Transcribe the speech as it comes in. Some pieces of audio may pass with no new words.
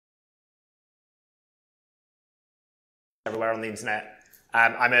everywhere on the internet.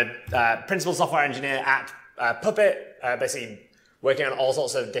 I'm a principal software engineer at Puppet, basically working on all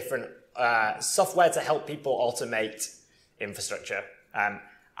sorts of different software to help people automate infrastructure.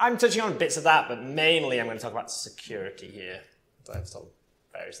 I'm touching on bits of that, but mainly I'm going to talk about security here. So I've told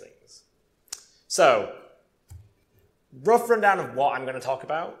various things. So, rough rundown of what I'm going to talk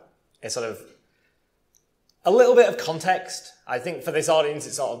about is sort of a little bit of context. I think for this audience,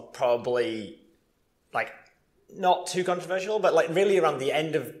 it's sort of probably like not too controversial, but like really around the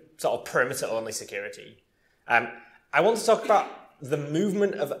end of sort of perimeter-only security. I want to talk about the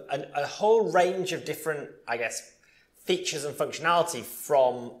movement of a whole range of different, I guess, features and functionality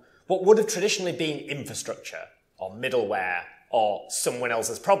from what would have traditionally been infrastructure or middleware or someone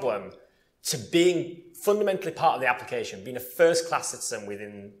else's problem to being fundamentally part of the application, being a first-class citizen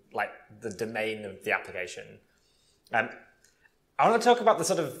within like the domain of the application. I want to talk about the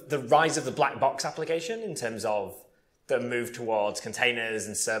sort of the rise of the black box application in terms of the move towards containers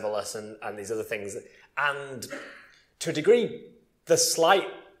and serverless and these other things, and to a degree, the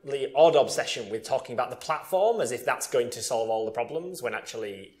slightly odd obsession with talking about the platform as if that's going to solve all the problems, when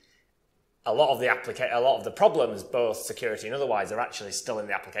actually a lot of the problems, both security and otherwise, are actually still in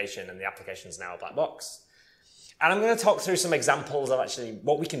the application, and the application is now a black box. And I'm going to talk through some examples of actually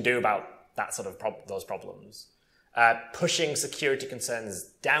what we can do about that sort of those problems, pushing security concerns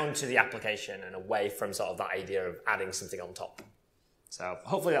down to the application and away from sort of that idea of adding something on top. So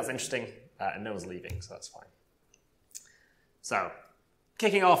hopefully that's interesting, and no one's leaving, so that's fine. So,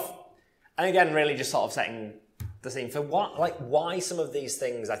 kicking off, and again, really just sort of setting the scene for why some of these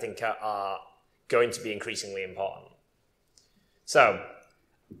things I think are going to be increasingly important. So,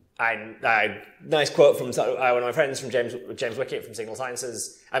 nice quote from one of my friends, from James Wickett from Signal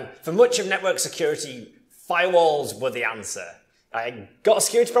Sciences. For much of network security, firewalls were the answer. Got a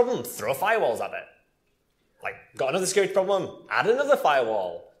security problem? Throw firewalls at it. Like, got another security problem? Add another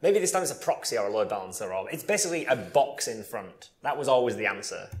firewall. Maybe this time it's a proxy or a load balancer, or it's basically a box in front. That was always the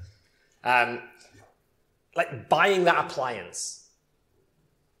answer. Like buying that appliance.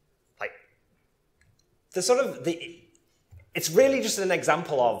 Like, it's really just an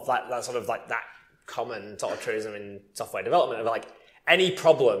example of that sort of like that common sort of truism in software development of like any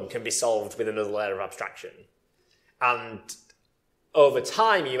problem can be solved with another layer of abstraction. And over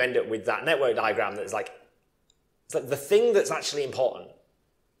time, you end up with that network diagram that's like, it's like the thing that's actually important,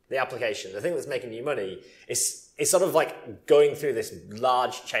 the application, the thing that's making you money, is sort of like going through this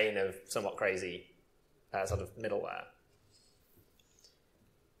large chain of somewhat crazy sort of middleware.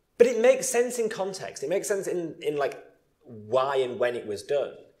 But it makes sense in context. It makes sense in like why and when it was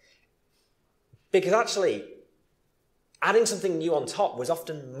done. Because actually, adding something new on top was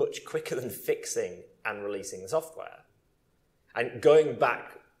often much quicker than fixing and releasing the software. And going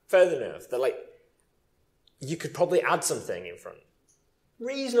back further enough that like you could probably add something in front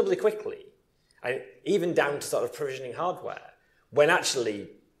reasonably quickly, and even down to sort of provisioning hardware, when actually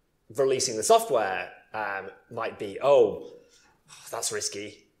releasing the software might be, oh, that's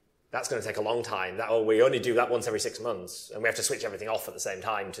risky. That's going to take a long time. We only do that once every 6 months, and we have to switch everything off at the same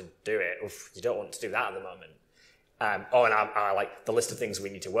time to do it. Oof, you don't want to do that at the moment. And like the list of things we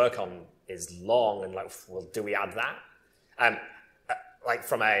need to work on is long, and like, well, do we add that?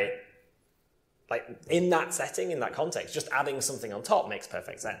 Like in that setting, in that context, just adding something on top makes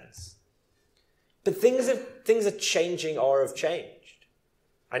perfect sense. But things are changing or have changed.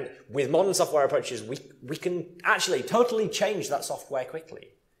 And with modern software approaches, we can actually totally change that software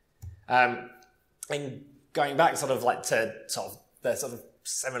quickly. And going back sort of like to sort of the sort of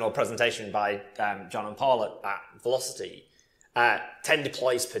seminal presentation by John and Paul at Velocity, 10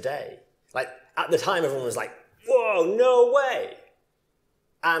 deploys per day. Like at the time, everyone was like, whoa, no way.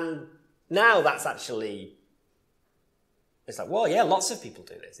 And now that's actually, it's like, well, yeah, lots of people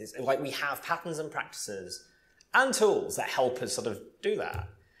do this. It's like we have patterns and practices and tools that help us sort of do that.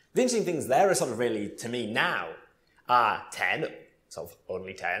 The interesting things there are sort of really, to me now, are 10, sort of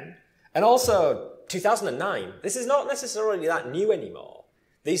only 10, and also 2009. This is not necessarily that new anymore.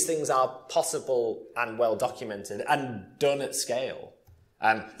 These things are possible and well documented and done at scale.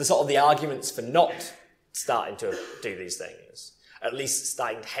 The sort of the arguments for not starting to do these things, at least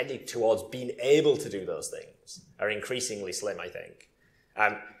heading towards being able to do those things, are increasingly slim, I think.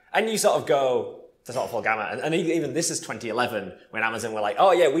 And you sort of go the sort of full gamut. And even this is 2011, when Amazon were like,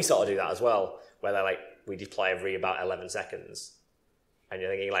 oh yeah, we sort of do that as well, where they're like, we deploy every about 11 seconds. And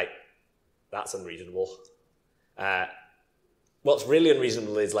you're thinking like, that's unreasonable. What's really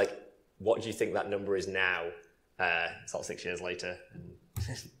unreasonable is like, what do you think that number is now, sort of 6 years later?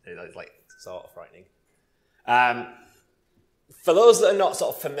 And it's like sort of frightening. for those that are not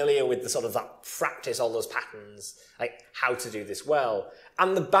sort of familiar with the sort of that practice, all those patterns, like how to do this well,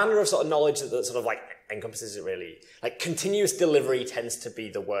 and the banner of sort of knowledge that sort of like encompasses it really, like continuous delivery tends to be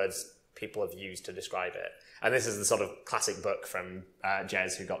the words people have used to describe it. And this is the sort of classic book from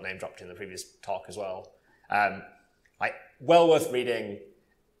Jez, who got name dropped in the previous talk as well. Like, well worth reading.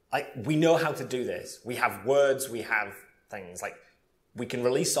 Like, we know how to do this. We have words, we have things. Like, we can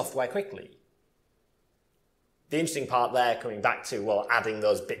release software quickly. The interesting part there, coming back to, well, adding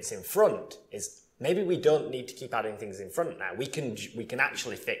those bits in front, is maybe we don't need to keep adding things in front now. We can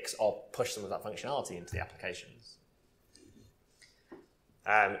actually fix or push some of that functionality into the applications.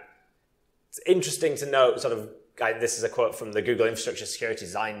 It's interesting to note, sort of, this is a quote from the Google Infrastructure Security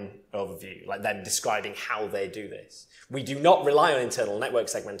Design overview, like them describing how they do this. We do not rely on internal network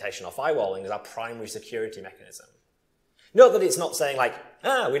segmentation or firewalling as our primary security mechanism. Note that it's not saying like,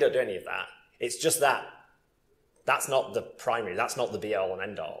 we don't do any of that. It's just that that's not the primary, that's not the be-all and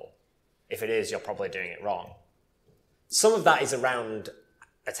end-all. If it is, you're probably doing it wrong. Some of that is around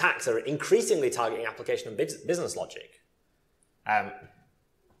attacks that are increasingly targeting application and business logic.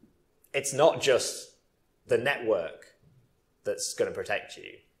 It's not just the network that's going to protect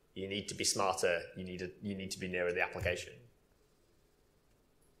you. You need to be smarter. You need to be nearer the application.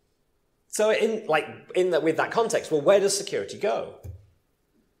 So with that context, well, where does security go?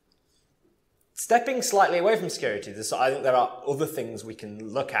 Stepping slightly away from security, I think there are other things we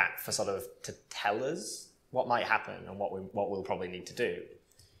can look at for sort of to tell us what might happen and what we'll probably need to do.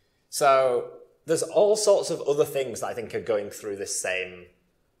 So there's all sorts of other things that I think are going through this same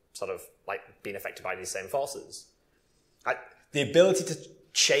sort of like being affected by these same forces. The ability to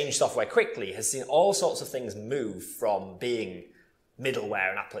change software quickly has seen all sorts of things move from being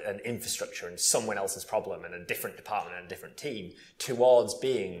middleware and infrastructure and someone else's problem and a different department and a different team towards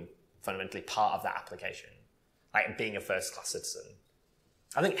being fundamentally part of that application, like being a first-class citizen.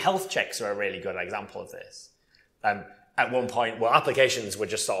 I think health checks are a really good example of this. At one point, well, applications were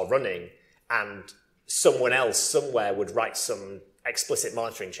just sort of running and someone else somewhere would write some explicit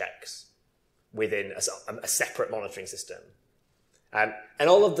monitoring checks within a separate monitoring system. And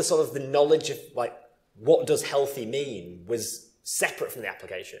all of the sort of the knowledge of like, what does healthy mean was separate from the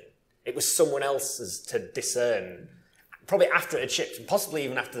application. It was someone else's to discern, probably after it had shipped, and possibly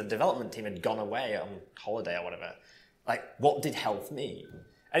even after the development team had gone away on holiday or whatever. Like, what did health mean?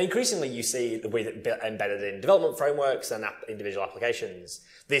 And increasingly you see the way that embedded in development frameworks and individual applications,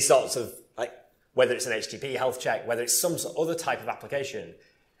 these sorts of, like, whether it's an HTTP health check, whether it's some other type of application,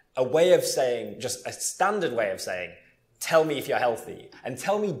 a way of saying, just a standard way of saying, tell me if you're healthy, and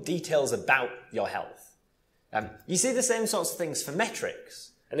tell me details about your health. You see the same sorts of things for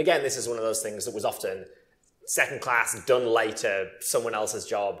metrics. And again, this is one of those things that was often second class, done later, someone else's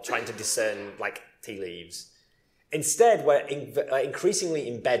job, trying to discern like tea leaves. Instead, we're increasingly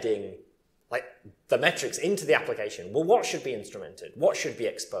embedding like the metrics into the application. Well, what should be instrumented? What should be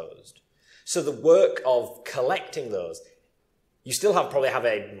exposed? So the work of collecting those, you still probably have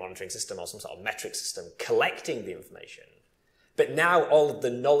a monitoring system or some sort of metric system collecting the information. But now all of the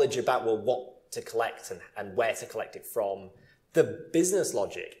knowledge about, well, what to collect and where to collect it from, the business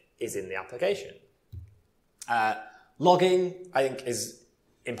logic is in the application. Logging, I think, is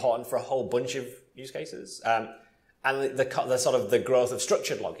important for a whole bunch of use cases. And the sort of the growth of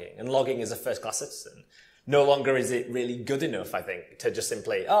structured logging, and logging as a first-class citizen. No longer is it really good enough, I think, to just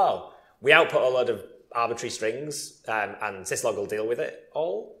simply, we output a load of arbitrary strings, and syslog will deal with it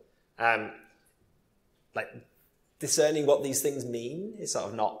all. Like, discerning what these things mean is sort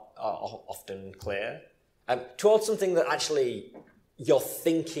of not often clear. Towards something that actually you're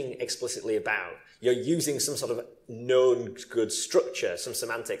thinking explicitly about. You're using some sort of known good structure, some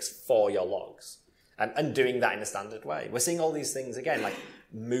semantics for your logs, and doing that in a standard way. We're seeing all these things, again, like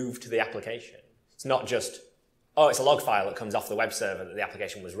move to the application. It's not just, it's a log file that comes off the web server that the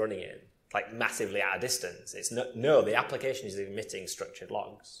application was running in, like massively at a distance. It's no, the application is emitting structured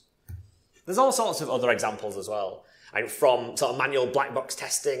logs. There's all sorts of other examples as well. From sort of manual black box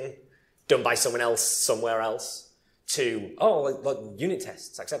testing done by someone else somewhere else to, like unit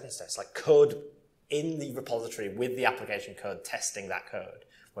tests, acceptance tests, like code in the repository with the application code, testing that code.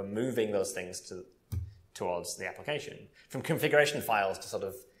 We're moving those things towards the application. From configuration files to sort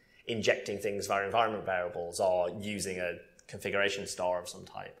of injecting things via environment variables or using a configuration store of some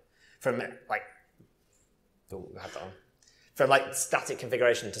type. From static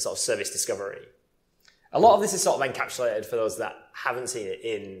configuration to sort of service discovery. A lot of this is sort of encapsulated for those that haven't seen it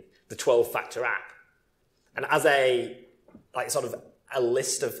in the 12-factor app. And as a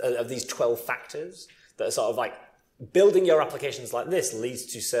list of these 12 factors that are sort of like building your applications like this leads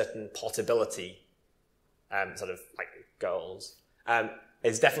to certain portability sort of like goals.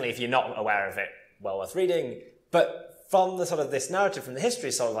 It's definitely, if you're not aware of it, well worth reading. But from the sort of this narrative from the history,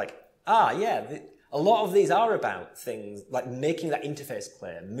 it's sort of like, a lot of these are about things like making that interface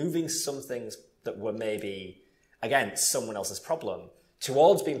clear, moving some things that were maybe, again, someone else's problem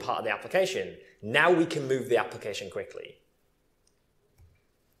towards being part of the application. Now we can move the application quickly.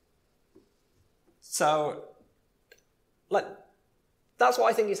 So, that's what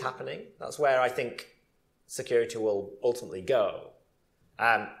I think is happening. That's where I think security will ultimately go.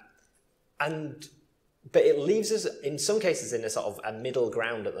 But it leaves us, in some cases, in a sort of a middle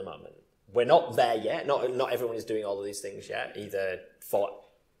ground at the moment. We're not there yet. Not everyone is doing all of these things yet, either for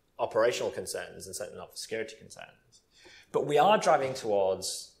operational concerns and certainly not for security concerns. But we are driving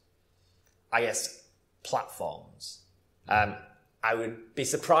towards, I guess, platforms. I would be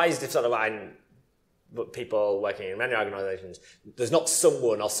surprised if sort of people working in many organizations, there's not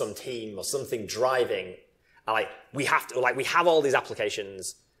someone or some team or something driving. We have all these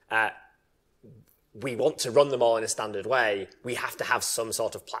applications. We want to run them all in a standard way. We have to have some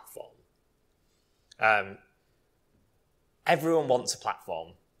sort of platform. Everyone wants a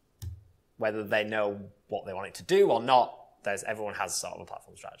platform, whether they know what they want it to do or not. Everyone has sort of a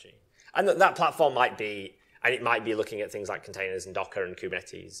platform strategy, and that platform might be, and it might be looking at things like containers and Docker and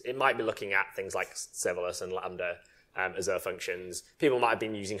Kubernetes. It might be looking at things like serverless and Lambda, Azure functions. People might have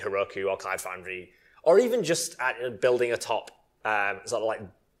been using Heroku or Cloud Foundry, or even just building a top sort of like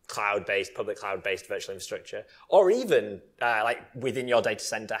public cloud-based virtual infrastructure, or even within your data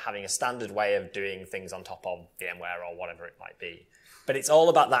center having a standard way of doing things on top of VMware or whatever it might be. But it's all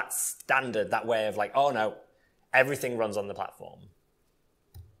about that standard, that way of oh no, everything runs on the platform.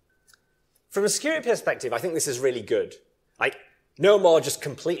 From a security perspective, I think this is really good. No more just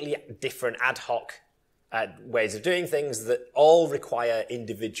completely different ad hoc ways of doing things that all require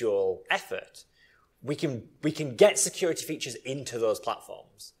individual effort. We can get security features into those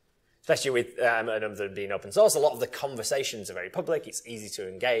platforms. Especially with a number of them being open source, a lot of the conversations are very public. It's easy to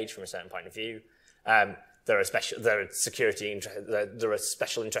engage from a certain point of view. There are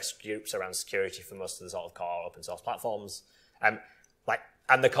special interest groups around security for most of the sort of core open source platforms. And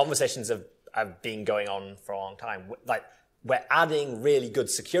the conversations have been going on for a long time. We're adding really good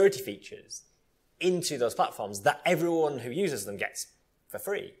security features into those platforms that everyone who uses them gets for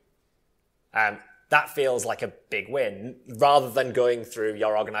free. That feels like a big win, rather than going through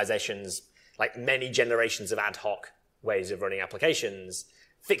your organization's many generations of ad hoc ways of running applications,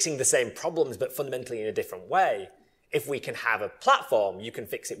 fixing the same problems but fundamentally in a different way. If we can have a platform, you can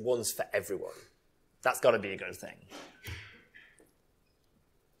fix it once for everyone. That's got to be a good thing.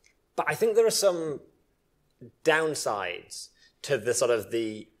 But I think there are some downsides to the sort of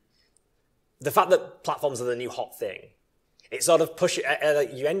the fact that platforms are the new hot thing. It sort of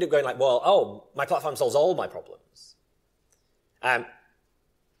you end up going my platform solves all my problems. I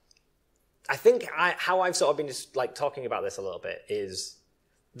think how I've sort of been just talking about this a little bit is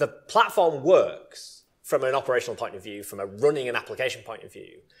the platform works from an operational point of view, from a running an application point of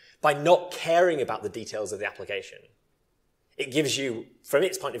view, by not caring about the details of the application. It gives you, from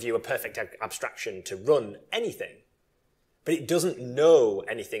its point of view, a perfect abstraction to run anything, but it doesn't know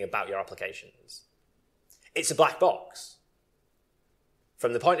anything about your applications. It's a black box.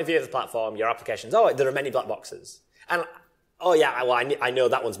 From the point of view of the platform, your applications, there are many black boxes. And, I know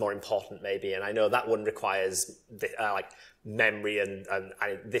that one's more important maybe, and I know that one requires memory, and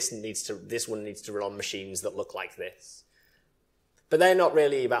this one needs to run on machines that look like this. But they're not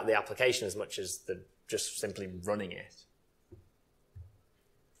really about the application as much as just simply running it.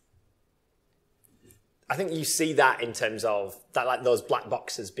 I think you see that in terms of that, those black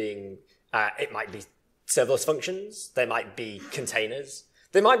boxes being, it might be serverless functions, they might be containers,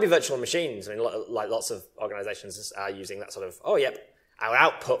 they might be virtual machines. I mean, lots of organizations are using that sort of, our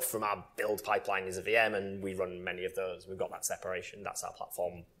output from our build pipeline is a VM, and we run many of those. We've got that separation. That's our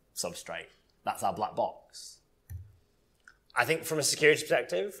platform substrate. That's our black box. I think from a security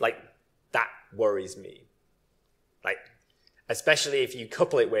perspective, that worries me. Especially if you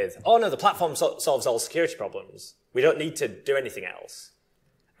couple it with, the platform solves all security problems. We don't need to do anything else.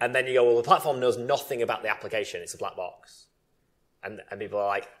 And then you go, the platform knows nothing about the application. It's a black box. And people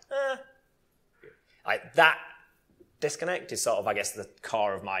are that disconnect is sort of, I guess, the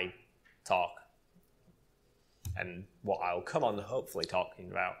core of my talk. And what I'll come on, hopefully, talking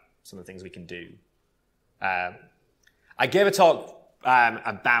about some of the things we can do. I gave a talk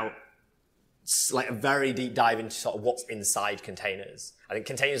about a very deep dive into sort of what's inside containers. I think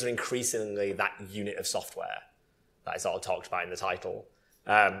containers are increasingly that unit of software that I sort of talked about in the title.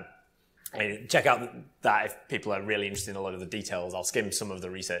 Check out that if people are really interested in a lot of the details. I'll skim some of the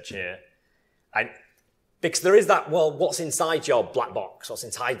research here. Because there is that, well, what's inside your black box? What's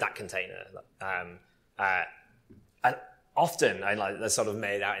inside that container? And often, and like they're sort of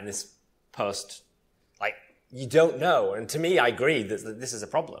made out in this post, like, you don't know. And to me, I agree that this is a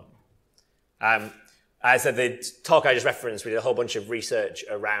problem. I said the talk I just referenced, we did a whole bunch of research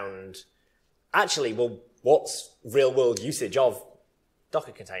around, actually, well, what's real-world usage of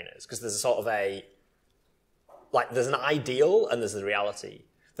Docker containers? Because there's a sort of there's an ideal and there's the reality.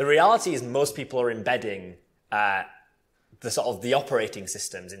 The reality is most people are embedding the operating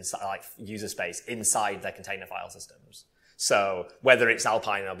systems inside, like user space, inside their container file systems. So whether it's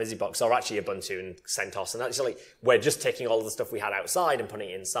Alpine or BusyBox or actually Ubuntu and CentOS, and actually we're just taking all of the stuff we had outside and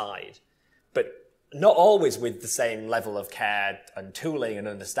putting it inside. But not always with the same level of care and tooling and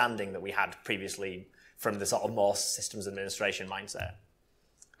understanding that we had previously from the sort of more systems administration mindset.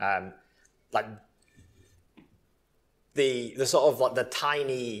 Like the sort of like the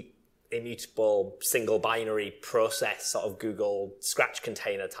tiny immutable single binary process sort of Google Scratch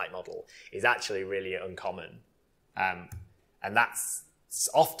container type model is actually really uncommon. And that's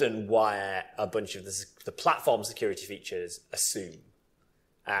often where a bunch of the platform security features assume.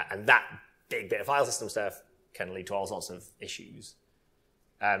 And that big bit of file system stuff can lead to all sorts of issues.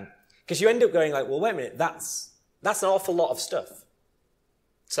 Because you end up going like, well, wait a minute, that's an awful lot of stuff.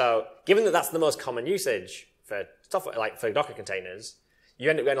 So given that that's the most common usage for software, like for Docker containers, you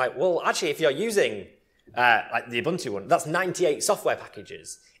end up going like, well, actually, if you're using like the Ubuntu one, that's 98 software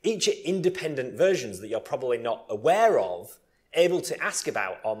packages, each are independent versions that you're probably not aware of, able to ask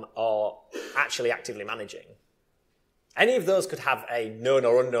about or actually actively managing. Any of those could have a known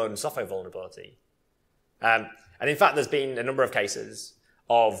or unknown software vulnerability. And in fact, there's been a number of cases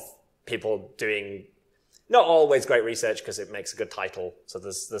of people doing not always great research because it makes a good title. So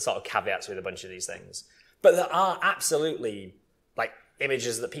there's sort of caveats with a bunch of these things. But there are absolutely like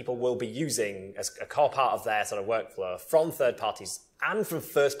images that people will be using as a core part of their sort of workflow from third parties and from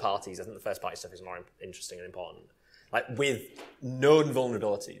first parties. I think the first party stuff is more interesting and important. Like with known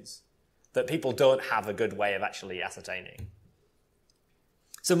vulnerabilities that people don't have a good way of actually ascertaining.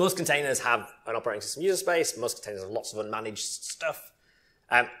 So most containers have an operating system user space. Most containers have lots of unmanaged stuff.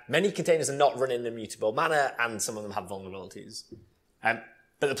 Many containers are not run in an immutable manner, and some of them have vulnerabilities. But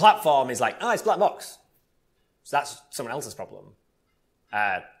the platform is like, oh, it's black box. So that's someone else's problem.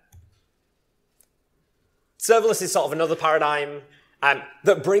 Serverless is sort of another paradigm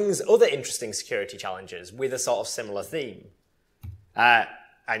that brings other interesting security challenges with a sort of similar theme.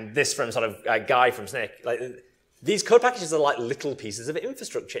 And this from sort of a guy from Snake. Like, these code packages are like little pieces of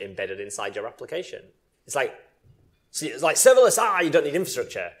infrastructure embedded inside your application. It's like serverless, you don't need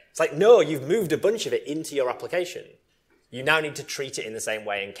infrastructure. It's like, no, you've moved a bunch of it into your application. You now need to treat it in the same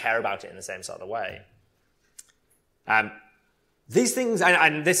way and care about it in the same sort of way. These things,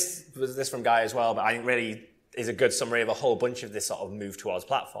 and this was this from Guy as well, but I think really is a good summary of a whole bunch of this sort of move towards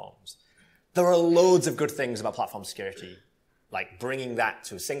platforms. There are loads of good things about platform security, like bringing that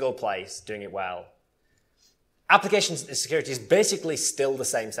to a single place, doing it well. Application security is basically still the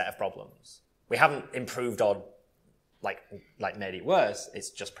same set of problems. We haven't improved or like made it worse. It's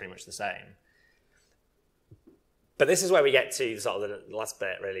just pretty much the same. But this is where we get to sort of the last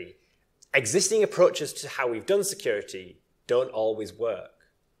bit, really. Existing approaches to how we've done security don't always work.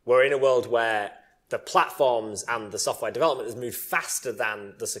 We're in a world where the platforms and the software development has moved faster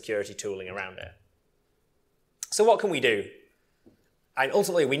than the security tooling around it. So what can we do? And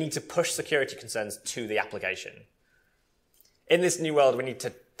ultimately, we need to push security concerns to the application. In this new world, we need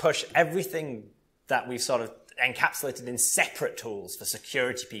to push everything that we've sort of encapsulated in separate tools for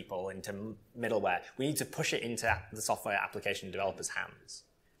security people into middleware. We need to push it into the software application developers' hands.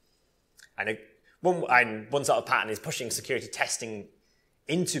 And one sort of pattern is pushing security testing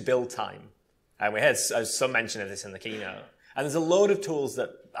into build time. And we had some mention of this in the keynote. And there's a load of tools that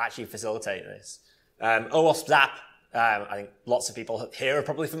actually facilitate this. OWASP app, I think lots of people here are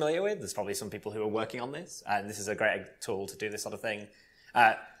probably familiar with. There's probably some people who are working on this. And this is a great tool to do this sort of thing.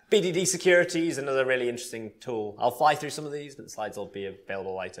 BDD security is another really interesting tool. I'll fly through some of these, but the slides will be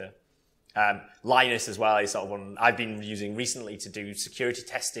available later. Linus as well is sort of one I've been using recently to do security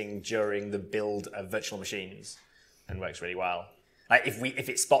testing during the build of virtual machines, and works really well. Like if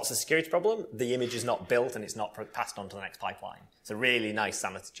it spots a security problem, the image is not built and it's not passed on to the next pipeline. It's a really nice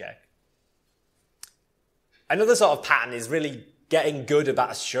sanity check. Another sort of pattern is really getting good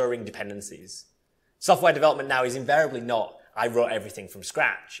about assuring dependencies. Software development now is invariably not, I wrote everything from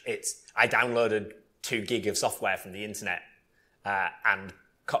scratch. It's, I downloaded 2 gig of software from the internet and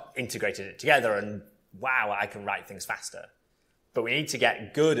integrated it together, and wow, I can write things faster. But we need to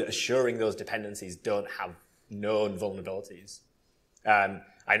get good at assuring those dependencies don't have known vulnerabilities.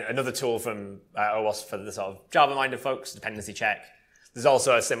 Another tool from OWASP for the sort of Java-minded folks, dependency check. There's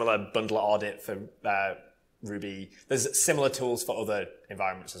also a similar bundler audit for Ruby. There's similar tools for other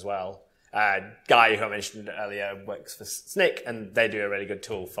environments as well. Guy, who I mentioned earlier, works for SNCC, and they do a really good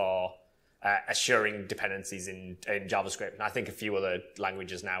tool for assuring dependencies in JavaScript, and I think a few other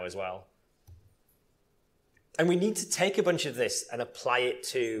languages now as well. And we need to take a bunch of this and apply it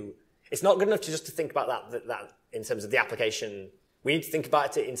to, it's not good enough to just to think about that in terms of the application. We need to think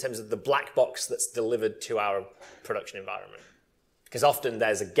about it in terms of the black box that's delivered to our production environment. Because often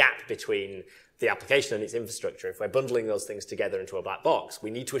there's a gap between the application and its infrastructure. If we're bundling those things together into a black box,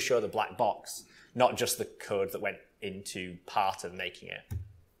 we need to assure the black box, not just the code that went into part of making it.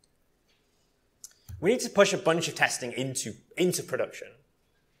 We need to push a bunch of testing into production.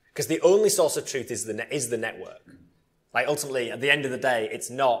 Because the only source of truth is the network. Like ultimately, at the end of the day, it's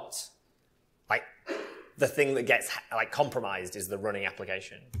not like the thing that gets like compromised is the running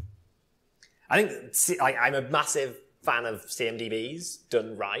application. I think I'm a massive fan of CMDBs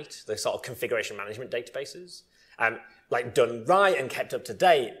done right, the sort of configuration management databases. Like done right and kept up to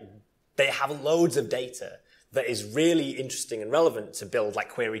date, they have loads of data that is really interesting and relevant to build like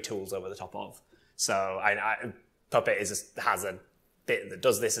query tools over the top of. So Puppet has a bit that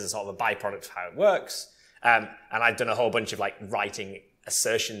does this as a sort of a byproduct of how it works. And I've done a whole bunch of like writing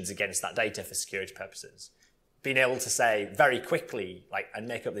assertions against that data for security purposes. Being able to say very quickly like and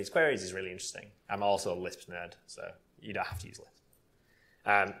make up these queries is really interesting. I'm also a Lisp nerd, so you don't have to use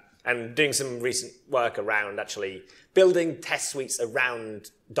Lisp. And doing some recent work around actually building test suites around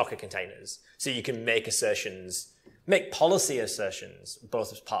Docker containers. So you can make assertions, make policy assertions,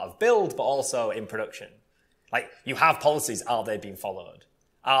 both as part of build, but also in production. Like you have policies, are they being followed?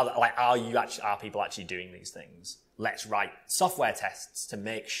 Are people actually doing these things? Let's write software tests to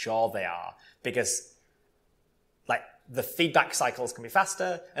make sure they are, because like the feedback cycles can be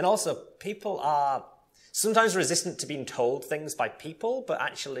faster, and also people are sometimes resistant to being told things by people, but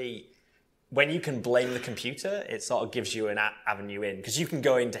actually when you can blame the computer, it sort of gives you an avenue in, because you can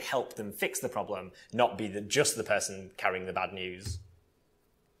go in to help them fix the problem, not be just the person carrying the bad news.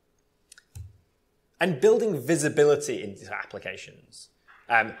 And building visibility into applications.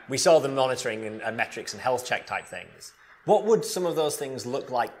 We saw the monitoring and metrics and health check type things. What would some of those things look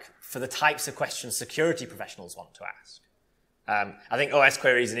like for the types of questions security professionals want to ask? I think OS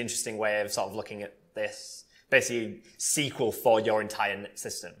query is an interesting way of sort of looking at this. Basically, SQL for your entire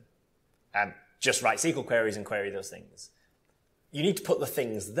system. Just write SQL queries and query those things. You need to put the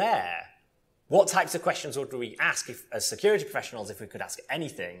things there. What types of questions would we ask as security professionals if we could ask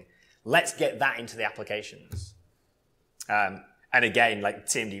anything? Let's get that into the applications. And again, like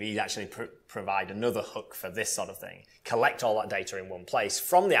CMDBs actually provide another hook for this sort of thing. Collect all that data in one place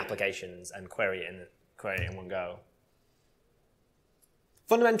from the applications and query it in one go.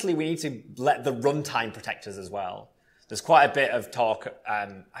 Fundamentally, we need to let the runtime protect us as well. There's quite a bit of talk.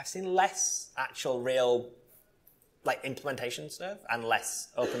 I've seen less actual real like implementation stuff and less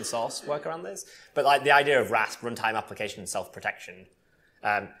open source work around this. But like the idea of RASP, runtime application self-protection,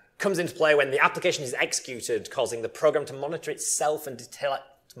 comes into play when the application is executed, causing the program to monitor itself and detect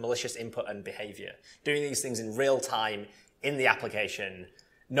malicious input and behavior. Doing these things in real time in the application,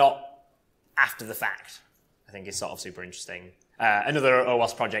 not after the fact, I think is sort of super interesting. Another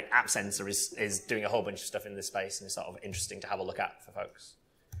OWASP project, AppSensor, is doing a whole bunch of stuff in this space, and it's sort of interesting to have a look at for folks.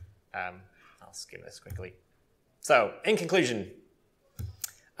 I'll skim this quickly. So, in conclusion,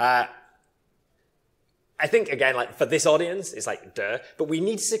 I think, again, like for this audience, it's like, duh, but we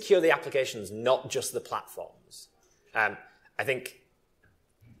need to secure the applications, not just the platforms. I think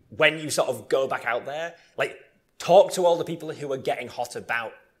when you sort of go back out there, like talk to all the people who are getting hot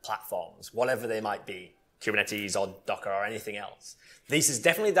about platforms, whatever they might be, Kubernetes or Docker or anything else. This is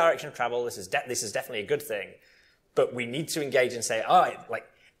definitely the direction of travel. This is definitely a good thing, but we need to engage and say, all right, like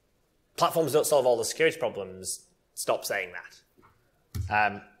platforms don't solve all the security problems. Stop saying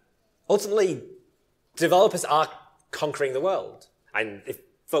that. Ultimately, developers are conquering the world. And if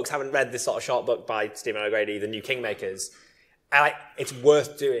folks haven't read this sort of short book by Stephen O'Grady, The New Kingmakers, it's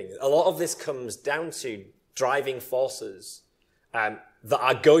worth doing. A lot of this comes down to driving forces that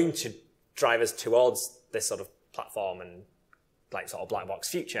are going to drive us towards this sort of platform and like sort of black box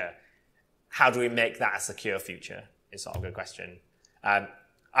future. How do we make that a secure future is sort of a good question.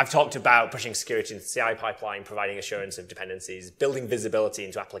 I've talked about pushing security into the CI pipeline, providing assurance of dependencies, building visibility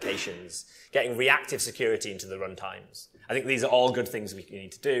into applications, getting reactive security into the runtimes. I think these are all good things we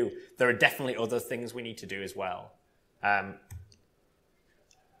need to do. There are definitely other things we need to do as well. I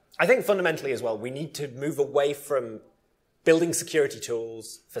think fundamentally as well, we need to move away from building security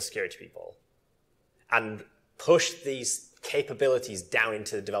tools for security people and push these capabilities down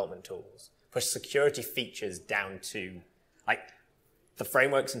into the development tools, push security features down to like the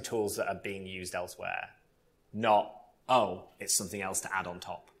frameworks and tools that are being used elsewhere, not, oh, it's something else to add on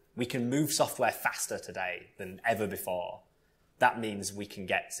top. We can move software faster today than ever before. That means we can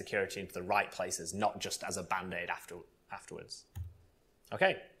get security into the right places, not just as a band-aid afterwards.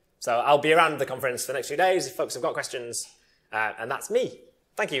 Okay, so I'll be around the conference for the next few days if folks have got questions, and that's me.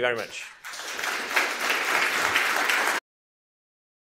 Thank you very much.